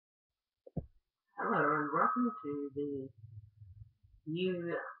Hello and welcome to the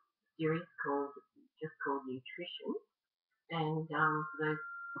new series called Nutrition. And for those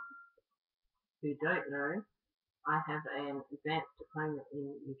who don't know, I have an advanced diploma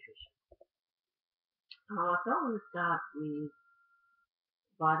in nutrition. I thought we would start with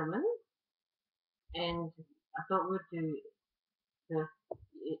vitamins, and I thought we'd do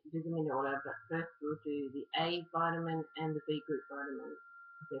them in order. But first we'll do the A vitamin and the B group vitamins.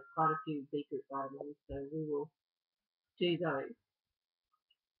 There's quite a few B group vitamins, so we will do those.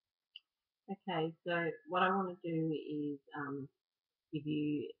 Okay, so what I want to do is give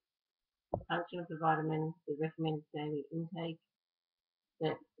you function of the vitamin, the recommended daily intake,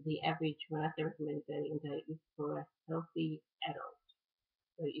 that the average, when I say recommended daily intake, is for a healthy adult.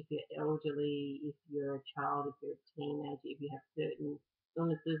 So if you're elderly, if you're a child, if you're a teenager, if you have certain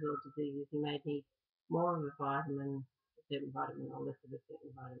illnesses or diseases, you may need more of a vitamin, a certain vitamin, or less of a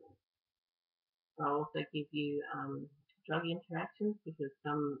certain vitamin. I'll also give you drug interactions because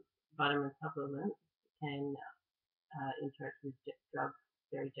some vitamin supplements can interact with drugs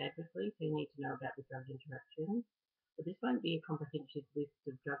very dangerously, so you need to know about the drug interactions. But this won't be a comprehensive list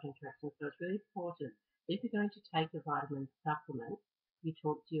of drug interactions, so it's really important if you're going to take a vitamin supplement, you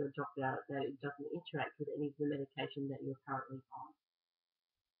talk to your doctor that it doesn't interact with any of the medication that you're currently on.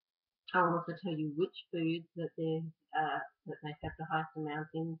 I'll also tell you which foods that they have the highest amount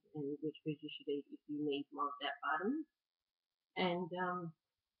in, and which foods you should eat if you need more of that vitamin. And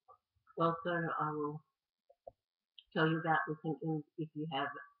also I will tell you about the symptoms if you have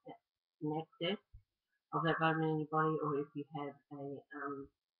an excess of that vitamin in your body, or if you have or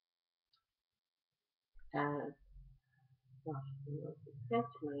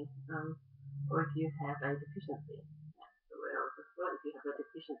if you have a deficiency. That's the word I was looking for. If you have a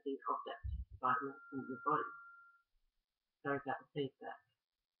deficiency of that vitamin in your body. Sorry about the feedback.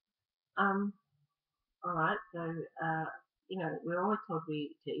 Alright, so we're always told to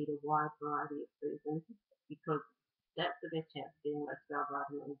eat a wide variety of foods, and this is because that's the best chance of getting most of our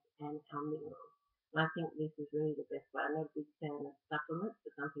vitamins and our minerals. And I think this is really the best way. I'm not a big fan of supplements,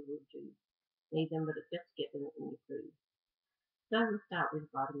 but some people do need them, but it's best to get them in your food. So we'll start with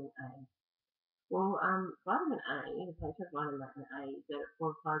vitamin A. Well, vitamin A, the function of vitamin A is that it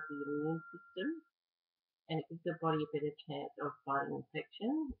fortifies the immune system, and it gives the body a better chance of fighting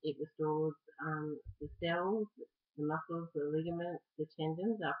infection. It restores the cells, the muscles, the ligaments, the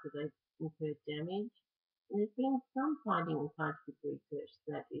tendons after they've incurred damage. And there's been some finding in scientific research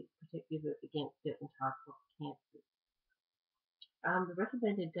that it's protective against certain types of cancers. The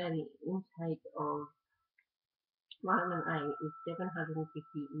recommended daily intake of vitamin A is 750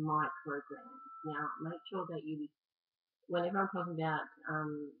 micrograms. Now, make sure that whenever I'm talking about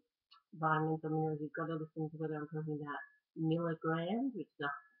vitamins or minerals, you've got to listen to whether I'm talking about milligrams, which is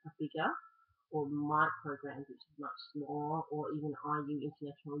a figure, or micrograms, which is much smaller, or even IU,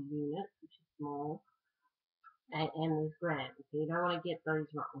 international units, which is small, and there's grams. So you don't want to get those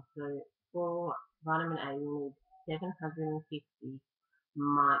wrong. So for vitamin A, you need 750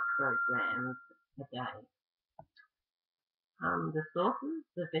 micrograms a day.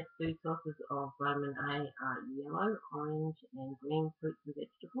 The best food sources of vitamin A are yellow, orange, and green fruits and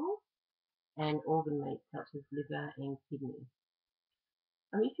vegetables, and organ meats such as liver and kidney.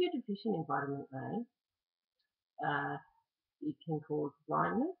 If you're deficient in vitamin A, it can cause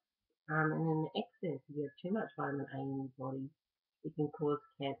blindness, and in excess, if you have too much vitamin A in your body, it can cause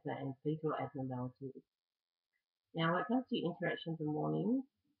cancer and fetal abnormalities. Now, when it comes to interactions and warnings,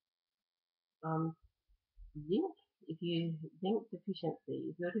 zinc, if you're deficient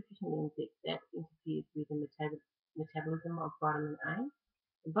in zinc, that interferes with the metabolism of vitamin A.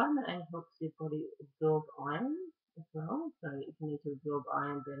 And vitamin A helps your body absorb iron as well, so if you need to absorb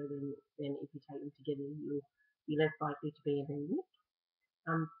iron better than if you take them together, you'll be less likely to be anemic.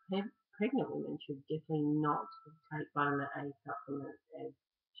 Pregnant women should definitely not take vitamin A supplements, as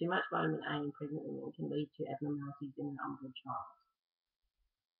too much vitamin A in pregnant women can lead to abnormalities in an unborn child.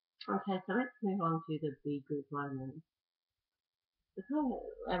 Okay, so let's move on to the B group vitamins.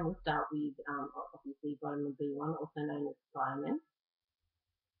 And we'll start with obviously vitamin B1, also known as thiamine.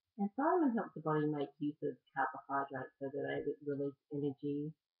 And thiamine helps the body make use of carbohydrates so that they release energy,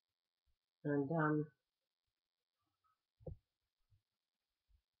 and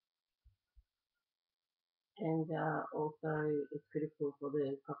also it's critical for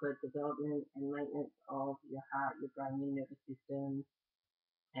the proper development and maintenance of your heart, your brain, your nervous system,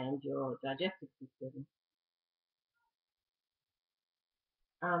 and your digestive system.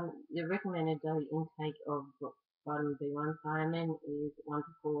 The recommended daily intake of vitamin B1 thiamine is 1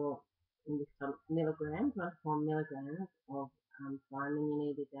 to 4 milligrams, 1 to 4 milligrams of thiamine you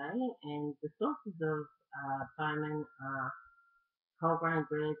need a day, and the sources of thiamine are whole grain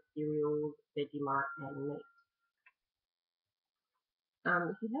bread, cereals, Vegemite, and meat.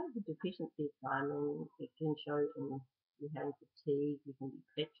 If you have a deficiency of thiamine, it can show in you having fatigue, you can be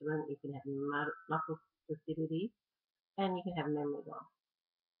petulant, you can have muscle spasticity, and you can have memory loss.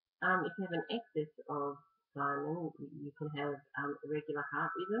 If you have an excess of thiamine, you can have irregular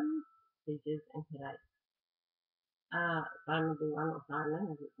heart rhythms, seizures, and headaches. Vitamin B1 or thiamine,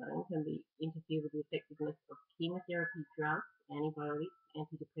 as it's known, can interfere with the effectiveness of chemotherapy drugs, antibiotics,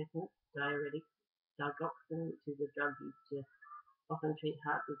 antidepressants, diuretics, digoxin, which is a drug used to often treat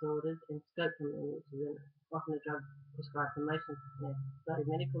heart disorders, and scopolamine, which is often a drug prescribed for motion sickness. So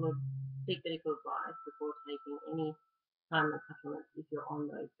seek medical advice before taking any thiamine supplements if you're on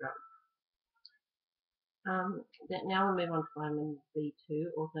those drugs. Now we'll move on to vitamin B2,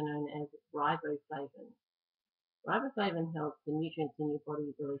 also known as riboflavin. Riboflavin helps the nutrients in your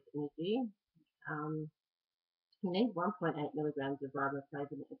body release energy. You need 1.8 milligrams of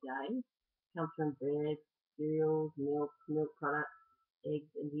riboflavin a day. It comes from bread, cereals, milk products,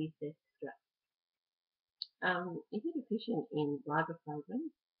 eggs, and yeast extract. If you're deficient in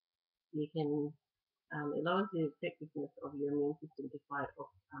riboflavin, it lowers the effectiveness of your immune system to fight off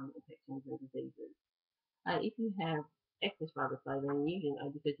infections and diseases. If you have excess riboflavin, usually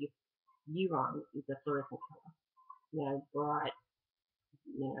because your urine is a fluorescent colour, bright,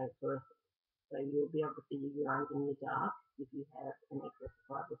 fluorescent. So you'll be able to see your urine in the dark if you have an excess of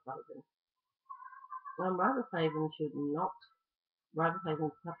riboflavin.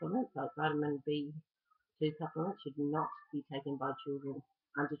 Riboflavin supplements like vitamin B2 supplements should not be taken by children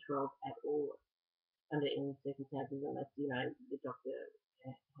under 12 at all, under any circumstances, unless the doctor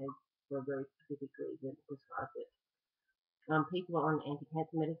has, for a very specific reason, prescribed it. People on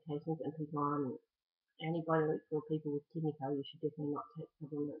anti-cancer medications and people on antibiotics or people with kidney failure should definitely not take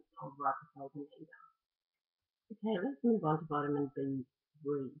supplements of riboflavin either. Okay, let's move on to vitamin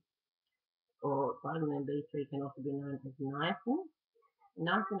B3, or vitamin B3 can also be known as niacin.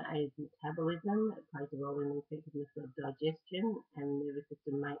 Niacin aids metabolism, it plays a role in the effectiveness of digestion and nervous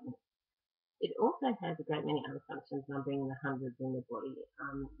system maintenance. It also has a great many other functions, numbering in the hundreds in the body.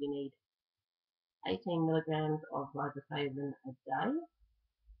 You need 18 milligrams of riboflavin a day.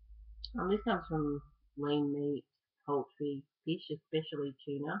 This comes from lean meat, poultry, fish, especially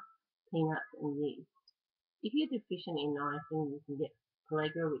tuna, peanuts, and yeast. If you're deficient in niacin, you can get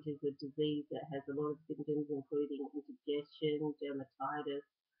pellagra, which is a disease that has a lot of symptoms, including indigestion, dermatitis,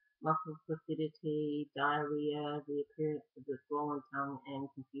 muscle flaccidity, diarrhea, the appearance of the swollen tongue, and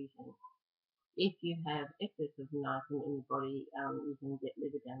confusion. If you have excess of niacin in your body, you can get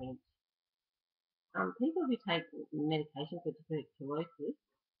liver damage. People who take medication for tuberculosis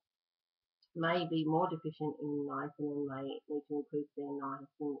may be more deficient in niacin and may need to increase their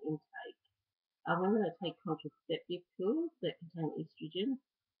niacin intake. Women that take contraceptive pills that contain estrogen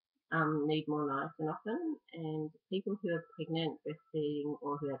need more niacin often, and people who are pregnant, breastfeeding,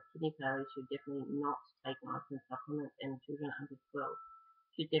 or who have kidney failure should definitely not take niacin supplements, and children under 12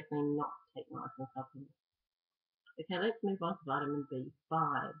 should definitely not take niacin supplements. Okay, let's move on to vitamin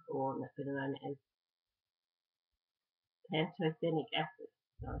B5, or better known as pantothenic acid.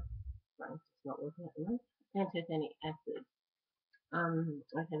 Sorry, brain's just not working at the moment. Pantothenic acid.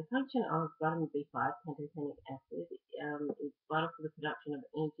 Okay, the function of vitamin B5, pantothenic acid, is vital for the production of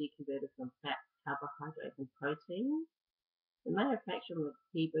energy converted from fat, carbohydrates, and protein, the manufacture of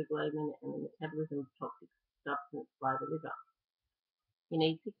hemoglobin, and the metabolism of toxic substance by the liver. You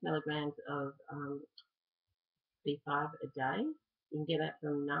need 6 milligrams of B5 a day. You can get that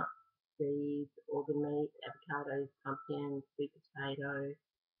from nuts, seeds, organ meat, avocados, pumpkins, sweet potato,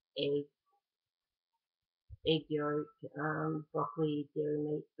 eggs, egg yolk, broccoli, dairy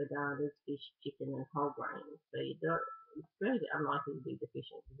meat, bananas, fish, chicken, and whole grains. So it's very unlikely to be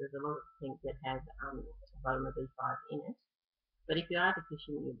deficient because there's a lot of things that have vitamin B5 in it. But if you are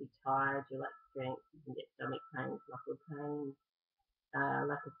deficient, you'll be tired, you'll lack strength, you can get stomach pains, muscle pains,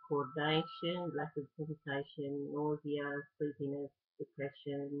 lack of coordination, lack of sensation, nausea, sleepiness,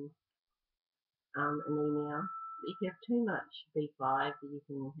 depression, anemia. If you have too much B5, you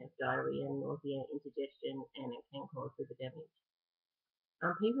can have diarrhea, nausea, indigestion, and it can cause liver damage.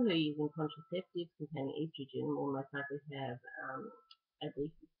 People who are using contraceptives containing estrogen will most likely have a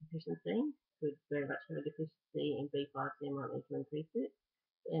deficiency, could very much have a deficiency in B5, so they might need to increase it.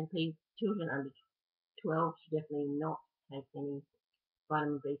 And children under 12 should definitely not take any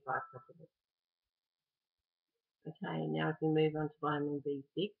vitamin B5 supplements. Okay, now if we move on to vitamin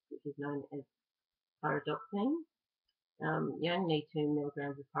B6, which is known as pyridoxine. You only need 2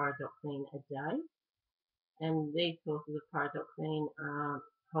 milligrams of pyridoxine a day. And these sources of pyridoxine are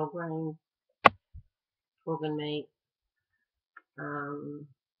whole grains, organ meat, um,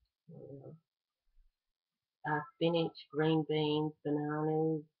 spinach, green beans,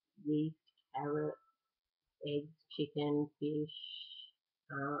 bananas, yeast, carrot, eggs, chicken, fish,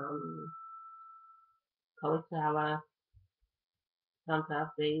 um, cauliflower,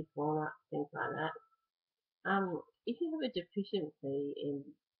 sunflower seeds, walnuts, things like that. If you have a deficiency in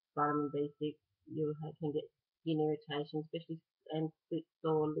vitamin B6, can get skin irritation, especially and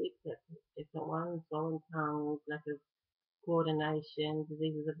sore lips. That's a different one. Swollen tongue, lack of coordination,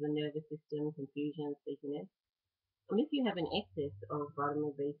 diseases of the nervous system, confusion, sleepiness. And if you have an excess of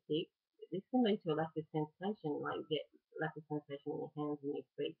vitamin B6, this can lead to a lack of sensation, like you get lack of sensation in your hands and your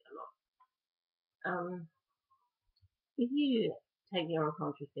feet a lot. If you take the oral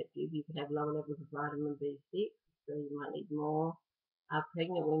contraceptive, you could have lower levels of vitamin B6, so you might need more.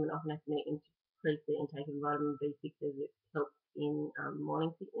 Pregnant women often have to increase their intake of vitamin B6 as it helps in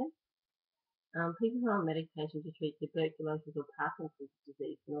morning sickness. People who are on medication to treat tuberculosis or Parkinson's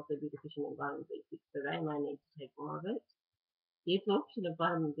disease can also be deficient in vitamin B6, so they may need to take more of it. The absorption of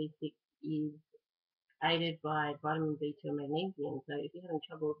vitamin B6 is aided by vitamin B2 and magnesium. So if you're having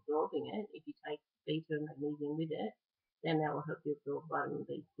trouble absorbing it, if you take B2 and magnesium with it, then that will help you absorb vitamin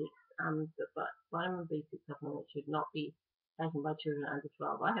B6. But vitamin B6 supplements should not be taken by children under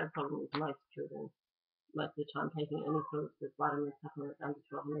 12. I have a problem with most children most of the time taking any sort of vitamin supplements under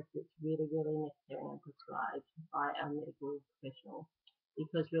 12 unless it's really, really necessary and prescribed by a medical professional,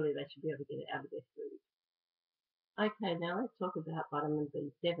 because really they should be able to get it out of their food. Okay, now let's talk about vitamin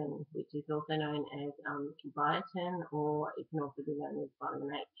B7, which is also known as biotin, or it can also be known as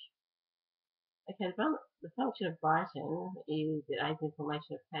vitamin H. Okay, the function of biotin is it aids in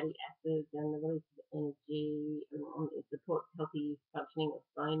formation of fatty acids and the release of energy. It supports healthy functioning of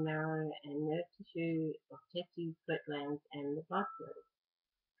bone marrow and nerve tissue, of testes, sweat glands, and the blood cells.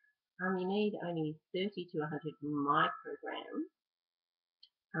 You need only 30 to 100 micrograms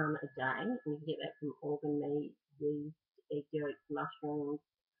a day, and you can get that from organ meat, yeast, egg yolks, mushrooms,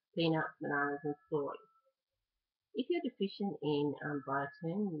 peanuts, bananas, and soy. If you're deficient in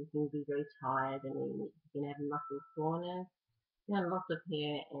biotin, you can be very tired and you can have muscle soreness, loss of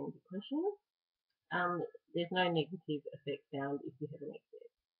hair and depression. There's no negative effect found if you have an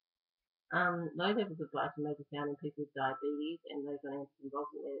excess. Low levels of biotin may be found in people with diabetes and those on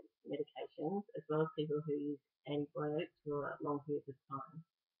anticonvulsant medications, as well as people who use antibiotics for long periods of time.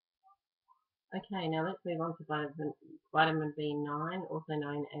 Okay, now let's move on to vitamin B9, also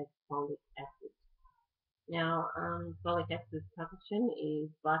known as folic acid. Now, folic acid production is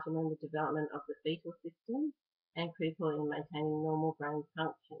vital in the development of the fetal system and critical in maintaining normal brain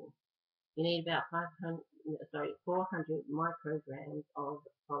function. You need about 400 micrograms of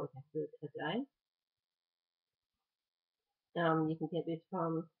folic acid a day. You can get this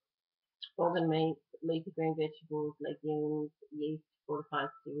from organ meats, leafy green vegetables, legumes, yeast, fortified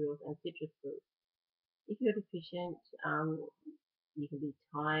cereals, and citrus fruits. If you're deficient, you can be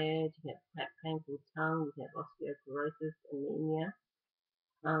tired, you can have painful tongue, you can have osteoporosis, anemia,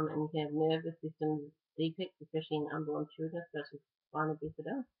 and you can have nervous system defects, especially in unborn children, such as spina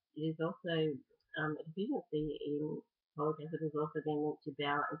bifida. It is also a deficiency in folic acid has also been linked to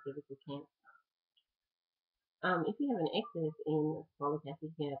bowel and cervical cancer. If you have an excess in folic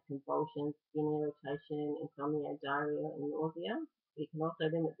acid, you can have convulsions, skin irritation, insomnia, diarrhea, and nausea. It can also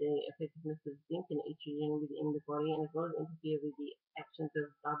limit the effectiveness of zinc and estrogen within the body, and as well as interfere with the actions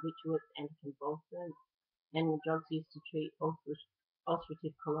of barbiturates, anticonvulsants, and drugs used to treat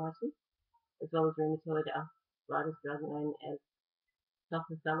ulcerative colitis, as well as rheumatoid arthritis drug known as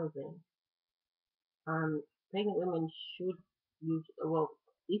sulfasalazine. Pregnant women should use,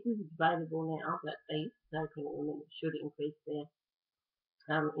 this is debatable now, but pregnant women should increase their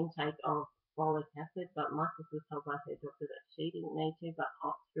intake of folic acid, but my sister was told by her doctor that she didn't need to, but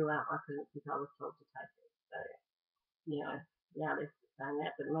throughout my pregnancy I was told to take it. So, yeah, they're saying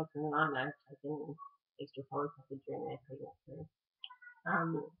that, but most women I know take any extra folic acid during their pregnancy.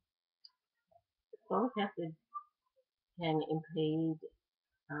 Folic acid can impede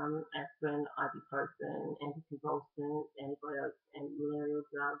aspirin, ibuprofen, anticonvulsants, antibiotics, and malarial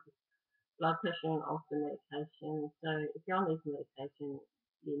drugs, blood pressure and ulcer medication. So if you're on these medications,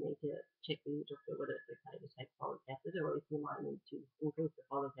 you need to check with your doctor whether it's okay to take folic acid, or if you might need to increase the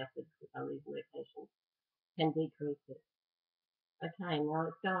folic acid because some of these medications can decrease it. Okay, now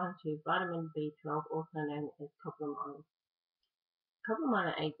let's go on to vitamin B12, also known as coplamine.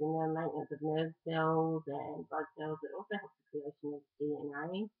 Coplamine aids in the maintenance of nerve cells and blood cells. It also helps the creation of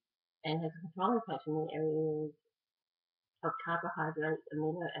DNA and has a controlling function in the areas of carbohydrate,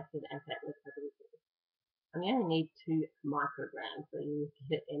 amino acid, and fat metabolism. And you only need 2 micrograms, so you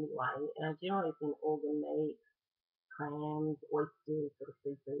get it anyway. Generally, it's in organ meat, clams, oysters, sort of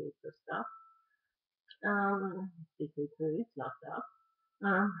seafood sort of stuff. Seafood foods, not stuff.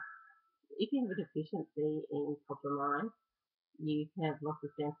 Um, if you have a deficiency in copramine, you can have loss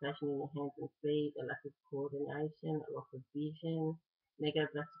of sensation in your hands and feet, a lack of coordination, a loss of vision,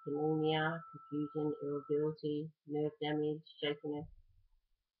 megaloblastic anemia, confusion, irritability, nerve damage, shakiness.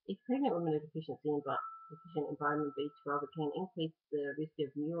 If pregnant women are deficient in vitamin B12, it can increase the risk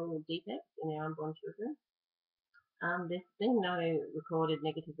of neural defects in our unborn children. There's been no recorded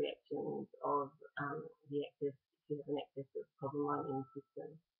negative reactions of the excess, if you have an excess of copramine in the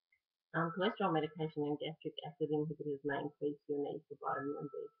system. Cholesterol medication and gastric acid inhibitors may increase your need for vitamin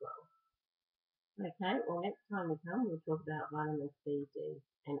B12. Okay, well, next time we come, we'll talk about vitamin C, D,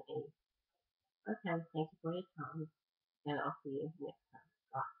 and E. Okay, thank you for your time, and I'll see you next time.